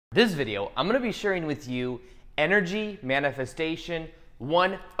This video, I'm going to be sharing with you Energy Manifestation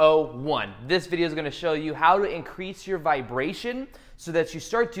 101. This video is going to show you how to increase your vibration so that you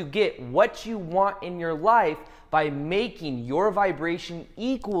start to get what you want in your life by making your vibration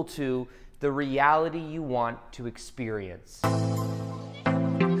equal to the reality you want to experience.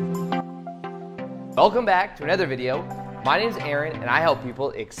 Welcome back to another video. My name is Aaron and I help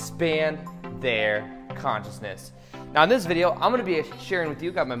people expand their consciousness. Now in this video, I'm going to be sharing with you,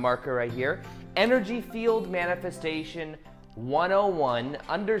 got my marker right here, Energy Field Manifestation 101,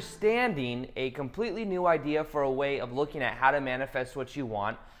 understanding a completely new idea for a way of looking at how to manifest what you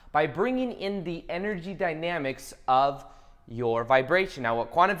want by bringing in the energy dynamics of your vibration. Now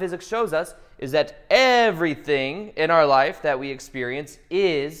what quantum physics shows us is that everything in our life that we experience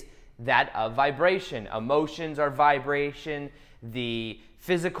is that of vibration. Emotions are vibration, the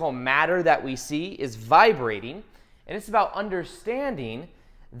physical matter that we see is vibrating. And it's about understanding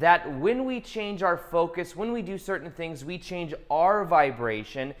that when we change our focus, when we do certain things, we change our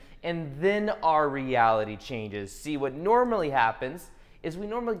vibration and then our reality changes. See, what normally happens is we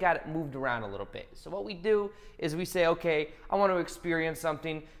normally got it moved around a little bit. So what we do is we say, okay, I want to experience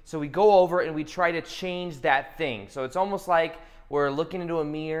something. So we go over and we try to change that thing. So it's almost like we're looking into a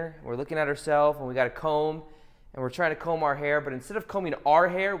mirror, we're looking at ourselves and we got a comb. And we're trying to comb our hair, but instead of combing our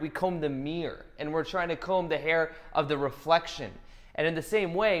hair, we comb the mirror. And we're trying to comb the hair of the reflection. And in the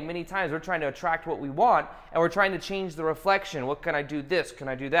same way, many times we're trying to attract what we want, and we're trying to change the reflection. What can I do this? Can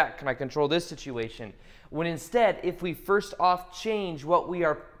I do that? Can I control this situation? When instead, if we first off change what we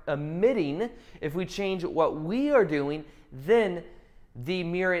are emitting, if we change what we are doing, then the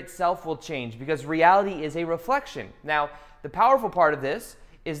mirror itself will change, because reality is a reflection. Now, the powerful part of this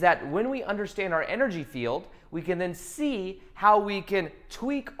is that when we understand our energy field, we can then see how we can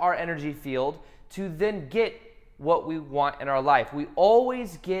tweak our energy field to then get what we want in our life. We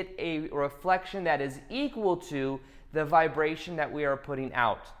always get a reflection that is equal to the vibration that we are putting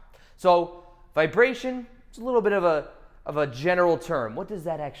out. So vibration is a little bit of a general term. What does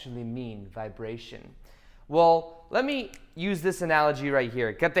that actually mean, vibration? Well, let me use this analogy right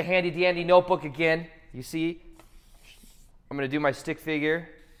here. Got the handy dandy notebook again. You see, I'm going to do my stick figure.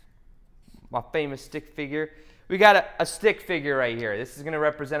 My famous stick figure. We got a stick figure right here. This is going to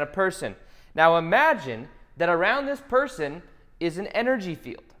represent a person. Now imagine that around this person is an energy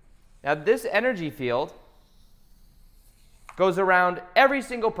field. Now this energy field goes around every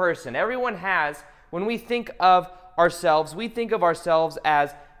single person. Everyone has, when we think of ourselves, we think of ourselves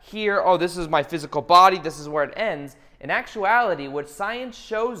as here, oh, this is my physical body, this is where it ends. In actuality, what science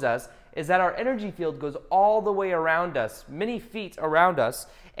shows us is that our energy field goes all the way around us, many feet around us,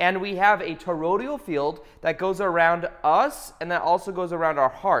 and we have a toroidal field that goes around us and that also goes around our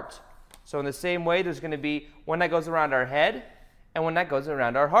heart. So in the same way, there's going to be one that goes around our head and one that goes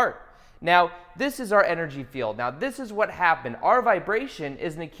around our heart. Now, this is our energy field. Now, this is what happened. Our vibration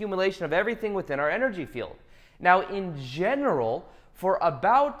is an accumulation of everything within our energy field. Now, in general, for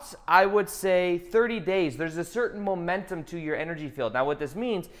about, I would say, 30 days, there's a certain momentum to your energy field. Now, what this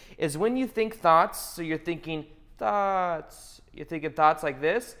means is when you think thoughts, so you're thinking thoughts, you're thinking thoughts like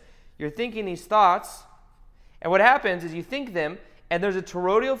this, you're thinking these thoughts, and what happens is you think them, and there's a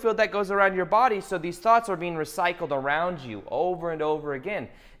toroidal field that goes around your body, so these thoughts are being recycled around you over and over again.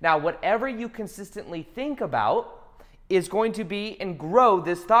 Now, whatever you consistently think about is going to be and grow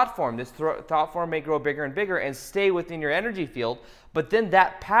this thought form. This thought form may grow bigger and bigger and stay within your energy field, but then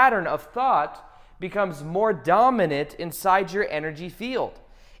that pattern of thought becomes more dominant inside your energy field.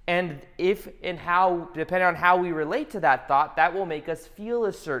 And if and how, depending on how we relate to that thought, that will make us feel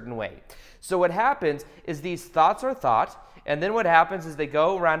a certain way. So what happens is these thoughts are thought, and then what happens is they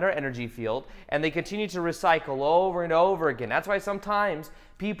go around our energy field and they continue to recycle over and over again. That's why sometimes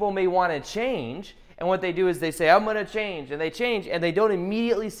people may want to change, and what they do is they say, I'm going to change, and they don't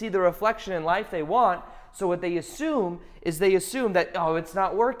immediately see the reflection in life they want. So what they assume is that, oh, it's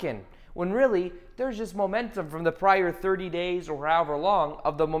not working. When really, there's just momentum from the prior 30 days or however long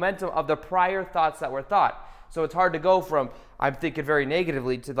of the momentum of the prior thoughts that were thought. So it's hard to go from, I'm thinking very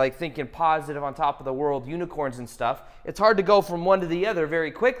negatively, to like thinking positive on top of the world, unicorns and stuff. It's hard to go from one to the other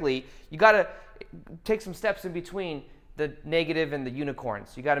very quickly. You got to take some steps in between the negative and the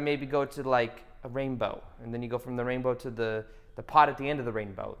unicorns. You got to maybe go to like a rainbow, and then you go from the rainbow to the pot at the end of the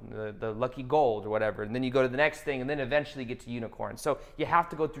rainbow, the lucky gold or whatever, and then you go to the next thing, and then eventually get to unicorns. So you have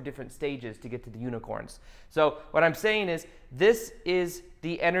to go through different stages to get to the unicorns. So what I'm saying is, this is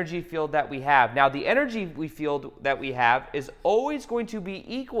the energy field that we have. Now, the energy field that we have is always going to be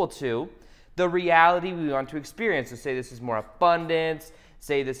equal to the reality we want to experience. So say this is more abundance,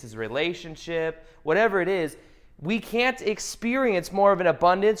 say this is relationship, whatever it is, We can't experience more of an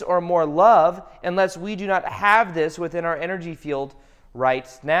abundance or more love unless we do not have this within our energy field right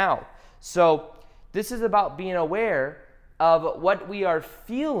now. So this is about being aware of what we are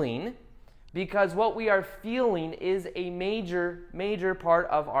feeling, because what we are feeling is a major part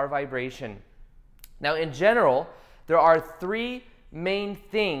of our vibration. Now, in general, there are three main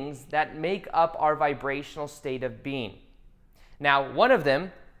things that make up our vibrational state of being. Now, one of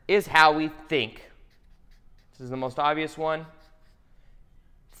them is how we think. This is the most obvious one.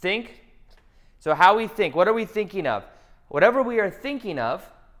 Think. So how we think. What are we thinking of? Whatever we are thinking of,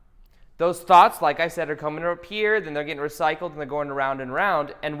 those thoughts, like I said, are coming up here, then they're getting recycled, and they're going around and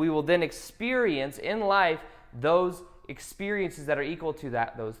around, and we will then experience in life those experiences that are equal to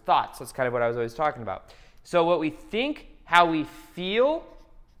those thoughts. That's kind of what I was always talking about. So what we think, how we feel,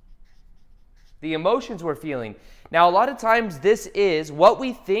 the emotions we're feeling. Now, a lot of times this is what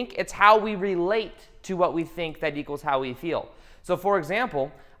we think, it's how we relate to what we think that equals how we feel. So, for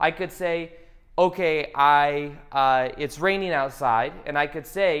example, I could say, okay, it's raining outside, and I could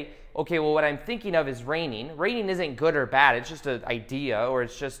say, okay, well, what I'm thinking of is raining. Raining isn't good or bad. It's just an idea, or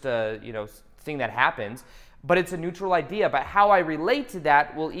it's just a thing that happens, but it's a neutral idea. But how I relate to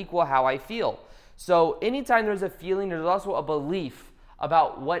that will equal how I feel. So anytime there's a feeling, there's also a belief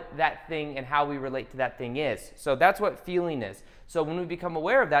about what that thing and how we relate to that thing is. So that's what feeling is. So when we become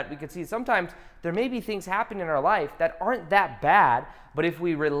aware of that, we can see sometimes there may be things happening in our life that aren't that bad, but if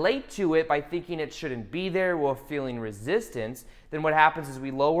we relate to it by thinking it shouldn't be there, we're feeling resistance, then what happens is we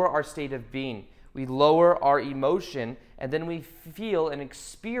lower our state of being. We lower our emotion, and then we feel and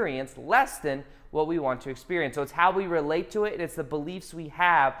experience less than what we want to experience. So it's how we relate to it, and it's the beliefs we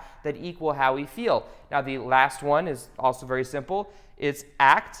have that equal how we feel. Now, the last one is also very simple. It's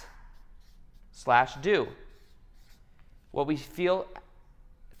act/do. What we feel,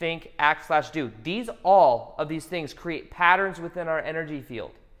 think, act/do. All of these things create patterns within our energy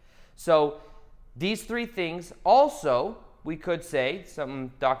field. So these three things also, we could say,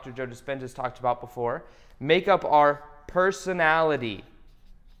 something Dr. Joe Dispenza has talked about before, make up our personality.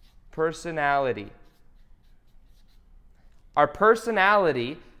 Our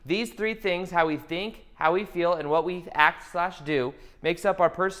personality, these three things, how we think, how we feel, and what we act/do, makes up our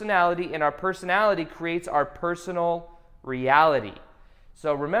personality, and our personality creates our personal reality.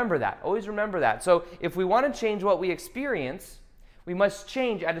 So remember that. Always remember that. So if we want to change what we experience, we must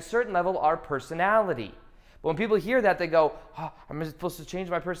change at a certain level our personality. But when people hear that, they go, oh, I'm supposed to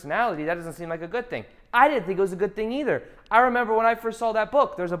change my personality? That doesn't seem like a good thing. I didn't think it was a good thing either. I remember when I first saw that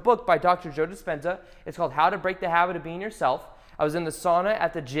book. There's a book by Dr. Joe Dispenza. It's called How to Break the Habit of Being Yourself. I was in the sauna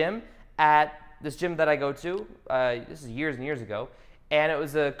at the gym, at this gym that I go to. This is years and years ago. And it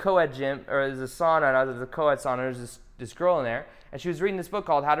was a co-ed gym, or it was a sauna, and I was at the co-ed sauna. There was this girl in there, and she was reading this book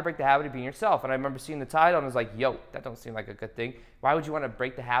called How to Break the Habit of Being Yourself. And I remember seeing the title, and I was like, yo, that don't seem like a good thing. Why would you want to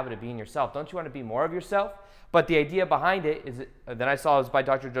break the habit of being yourself? Don't you want to be more of yourself? But the idea behind it is, then I saw it was by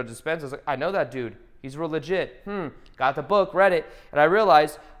Dr. Joe Dispenza. I was like, I know that dude. He's real legit. Got the book, read it, and I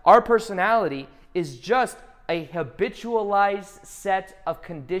realized our personality is just a habitualized set of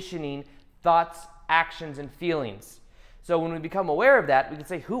conditioning, thoughts, actions, and feelings. So when we become aware of that, we can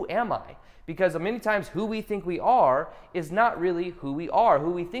say, who am I? Because many times who we think we are is not really who we are.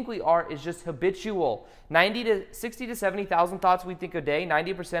 Who we think we are is just habitual. 60 to 70,000 thoughts we think a day,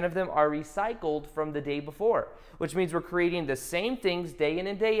 90% of them are recycled from the day before, which means we're creating the same things day in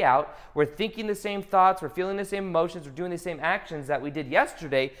and day out. We're thinking the same thoughts, we're feeling the same emotions, we're doing the same actions that we did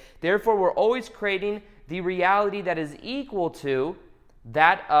yesterday. Therefore, we're always creating the reality that is equal to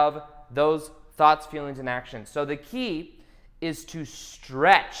that of those thoughts, feelings, and actions. So the key is to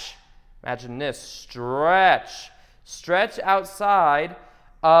stretch. Imagine this, stretch. Stretch outside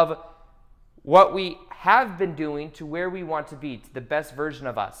of what we have been doing to where we want to be, to the best version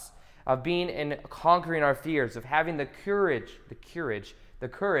of us, of being and conquering our fears, of having the courage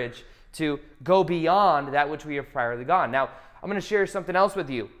to go beyond that which we have priorly gone. Now, I'm going to share something else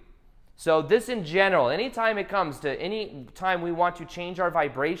with you. So this in general, anytime it comes to any time we want to change our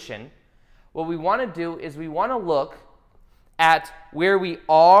vibration, what we want to do is we want to look at where we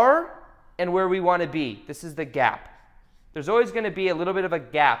are and where we want to be. This is the gap. There's always going to be a little bit of a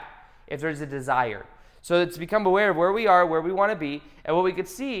gap if there's a desire. So it's become aware of where we are, where we want to be, and what we could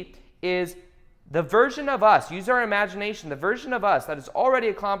see is the version of us, use our imagination, the version of us that has already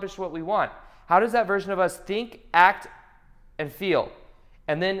accomplished what we want. How does that version of us think, act, and feel?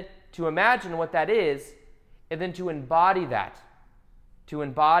 And then to imagine what that is, and then to embody that. To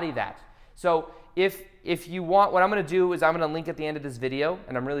embody that. So if you want, what I'm going to do is I'm going to link at the end of this video,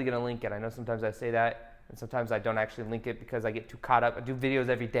 and I'm really going to link it. I know sometimes I say that, and sometimes I don't actually link it because I get too caught up. I do videos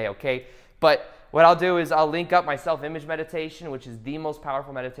every day, okay? But what I'll do is I'll link up my self-image meditation, which is the most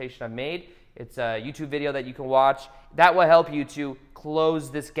powerful meditation I've made. It's a YouTube video that you can watch. That will help you to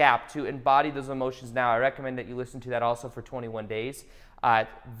close this gap, to embody those emotions now. I recommend that you listen to that also for 21 days.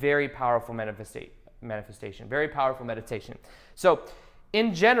 Very powerful manifestation, very powerful meditation. So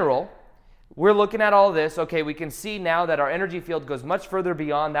in general, we're looking at all this. Okay, we can see now that our energy field goes much further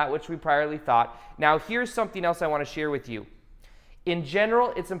beyond that which we priorly thought. Now here's something else I want to share with you. In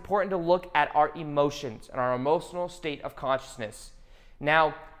general, it's important to look at our emotions and our emotional state of consciousness.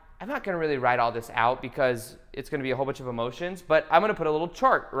 Now, I'm not going to really write all this out because it's going to be a whole bunch of emotions, but I'm going to put a little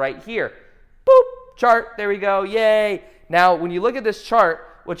chart right here. Boop, chart, there we go, yay. Now, when you look at this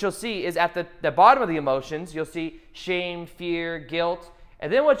chart, what you'll see is at the bottom of the emotions, you'll see shame, fear, guilt,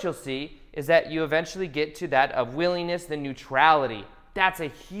 and then what you'll see is that you eventually get to that of willingness, then neutrality. That's a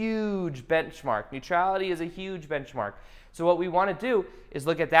huge benchmark. Neutrality is a huge benchmark. So what we want to do is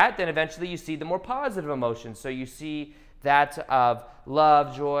look at that, then eventually you see the more positive emotions. So you see that of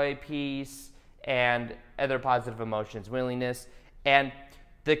love, joy, peace, and other positive emotions, willingness. And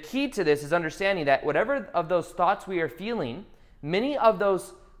the key to this is understanding that whatever of those thoughts we are feeling, many of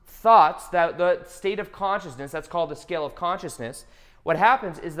those thoughts, that the state of consciousness, that's called the scale of consciousness, what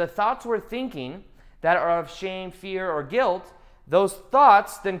happens is the thoughts we're thinking that are of shame, fear, or guilt, those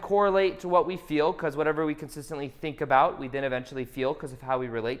thoughts then correlate to what we feel, because whatever we consistently think about, we then eventually feel because of how we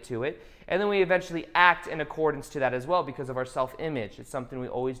relate to it. And then we eventually act in accordance to that as well because of our self-image. It's something we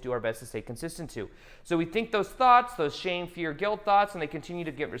always do our best to stay consistent to. So we think those thoughts, those shame, fear, guilt thoughts, and they continue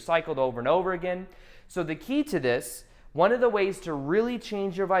to get recycled over and over again. So the key to this, one of the ways to really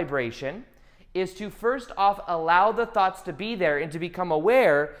change your vibration is to first off allow the thoughts to be there and to become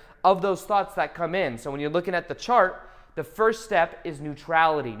aware of those thoughts that come in. So when you're looking at the chart, the first step is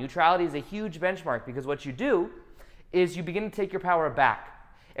neutrality. Neutrality is a huge benchmark because what you do is you begin to take your power back.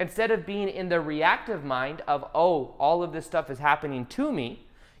 Instead of being in the reactive mind of, oh, all of this stuff is happening to me,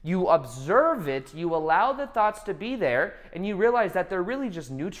 you observe it, you allow the thoughts to be there, and you realize that they're really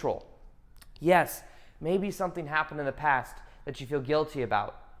just neutral. Yes, maybe something happened in the past that you feel guilty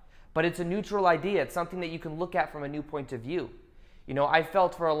about, but it's a neutral idea. It's something that you can look at from a new point of view. You know, I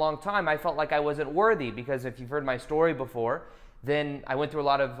felt for a long time, I felt like I wasn't worthy because if you've heard my story before, then I went through a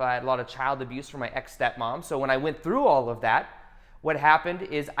lot of child abuse from my ex-stepmom. So when I went through all of that, what happened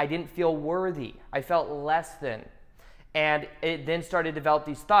is I didn't feel worthy. I felt less than. And it then started to develop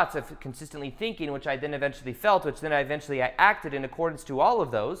these thoughts of consistently thinking, which I then eventually felt, which then I acted in accordance to all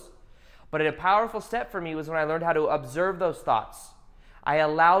of those. But a powerful step for me was when I learned how to observe those thoughts. I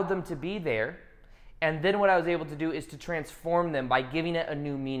allowed them to be there. And then what I was able to do is to transform them by giving it a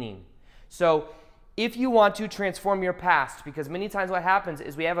new meaning. So if you want to transform your past, because many times what happens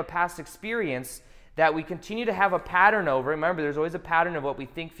is we have a past experience that we continue to have a pattern over. Remember, there's always a pattern of what we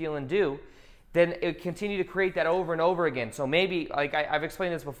think, feel, and do. Then it continue to create that over and over again. So maybe, like I've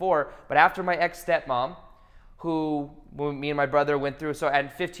explained this before, but after my ex-stepmom, who me and my brother went through, so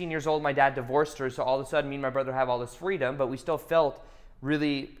at 15 years old, my dad divorced her, so all of a sudden me and my brother have all this freedom, but we still felt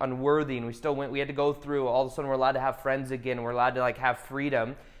really unworthy, and we had to go through, all of a sudden we're allowed to have friends again, we're allowed to have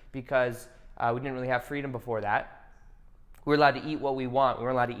freedom because we didn't really have freedom before that. We were allowed to eat what we want. We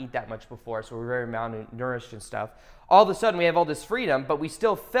weren't allowed to eat that much before, so we were very malnourished and stuff. All of a sudden we have all this freedom, but we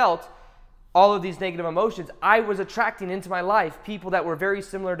still felt all of these negative emotions. I was attracting into my life people that were very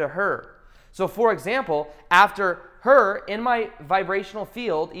similar to her. So for example, after her, in my vibrational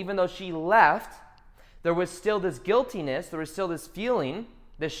field, even though she left, there was still this guiltiness, there was still this feeling,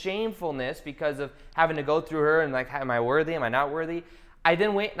 this shamefulness because of having to go through her and am I worthy, am I not worthy? I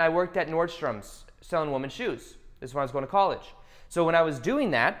then went and I worked at Nordstrom's selling women's shoes. This is when I was going to college. So when I was doing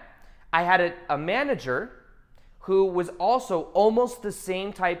that, I had a manager who was also almost the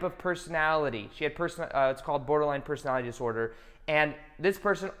same type of personality. She had it's called borderline personality disorder. And this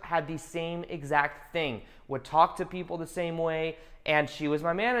person had the same exact thing, would talk to people the same way, and she was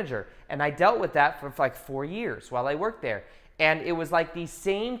my manager. And I dealt with that for like 4 years while I worked there. And it was like the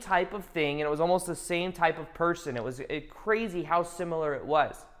same type of thing, and it was almost the same type of person. It was crazy how similar it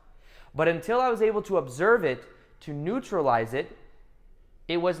was. But until I was able to observe it, to neutralize it,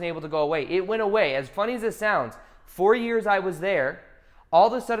 it wasn't able to go away. It went away. As funny as it sounds, 4 years I was there, all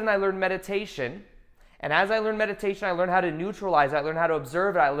of a sudden I learned meditation. And as I learned meditation, I learned how to neutralize it, I learned how to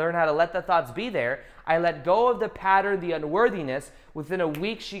observe it, I learned how to let the thoughts be there. I let go of the pattern, the unworthiness. Within a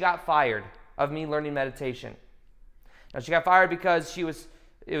week, she got fired of me learning meditation. Now, she got fired because it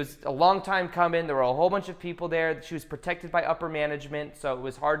was a long time coming. There were a whole bunch of people there. She was protected by upper management, so it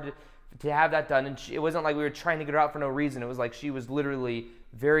was hard to have that done. And it wasn't like we were trying to get her out for no reason. It was like she was literally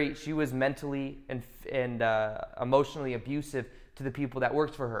she was mentally and emotionally abusive to the people that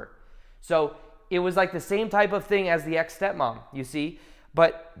worked for her. So it was like the same type of thing as the ex-stepmom, you see?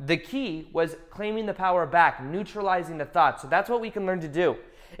 But the key was claiming the power back, neutralizing the thoughts. So that's what we can learn to do.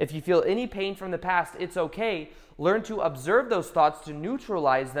 If you feel any pain from the past, it's okay. Learn to observe those thoughts, to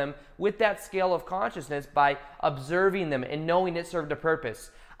neutralize them with that scale of consciousness by observing them and knowing it served a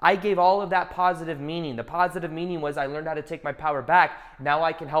purpose. I gave all of that positive meaning. The positive meaning was I learned how to take my power back. Now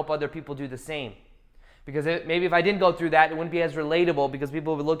I can help other people do the same. Because maybe if I didn't go through that, it wouldn't be as relatable, because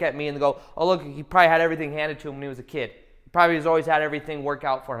people would look at me and go, oh, look, he probably had everything handed to him when he was a kid. He probably has always had everything work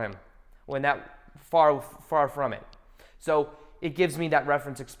out for him, when that far from it. So it gives me that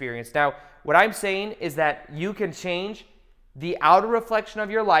reference experience. Now, what I'm saying is that you can change the outer reflection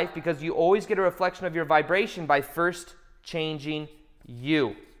of your life, because you always get a reflection of your vibration by first changing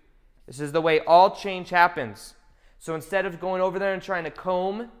you. This is the way all change happens. So instead of going over there and trying to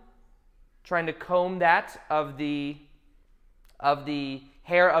comb that of the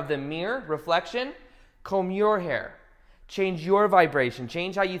hair of the mirror reflection, comb your hair. Change your vibration.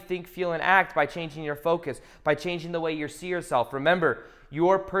 Change how you think, feel, and act by changing your focus, by changing the way you see yourself. Remember,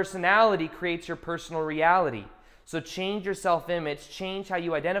 your personality creates your personal reality. So change your self-image, change how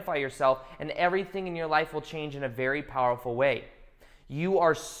you identify yourself, and everything in your life will change in a very powerful way. You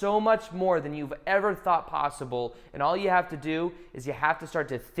are so much more than you've ever thought possible, and all you have to do is you have to start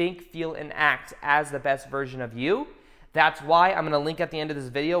to think, feel, and act as the best version of you. That's why I'm going to link at the end of this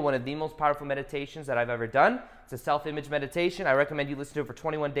video one of the most powerful meditations that I've ever done. It's a self-image meditation. I recommend you listen to it for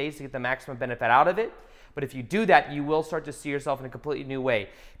 21 days to get the maximum benefit out of it. But if you do that, you will start to see yourself in a completely new way.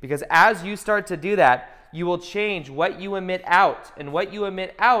 Because as you start to do that, you will change what you emit out. And what you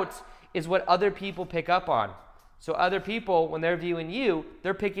emit out is what other people pick up on. So other people, when they're viewing you,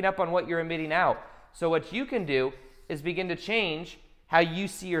 they're picking up on what you're emitting out. So what you can do is begin to change how you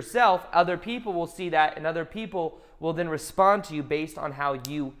see yourself. Other people will see that, and other people will then respond to you based on how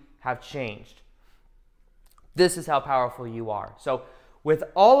you have changed. This is how powerful you are. So with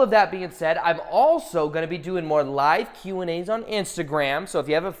all of that being said, I'm also going to be doing more live Q&As on Instagram. So if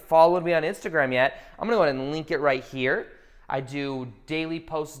you haven't followed me on Instagram yet, I'm going to go ahead and link it right here. I do daily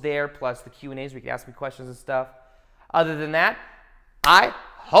posts there, plus the Q&As where you can ask me questions and stuff. Other than that, I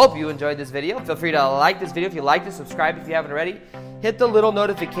hope you enjoyed this video. Feel free to like this video if you liked it, subscribe if you haven't already. Hit the little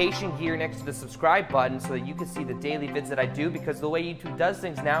notification here next to the subscribe button so that you can see the daily vids that I do, because the way YouTube does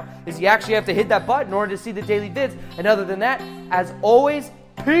things now is you actually have to hit that button in order to see the daily vids. And other than that, as always,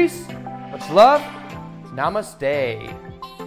 peace, much love, namaste.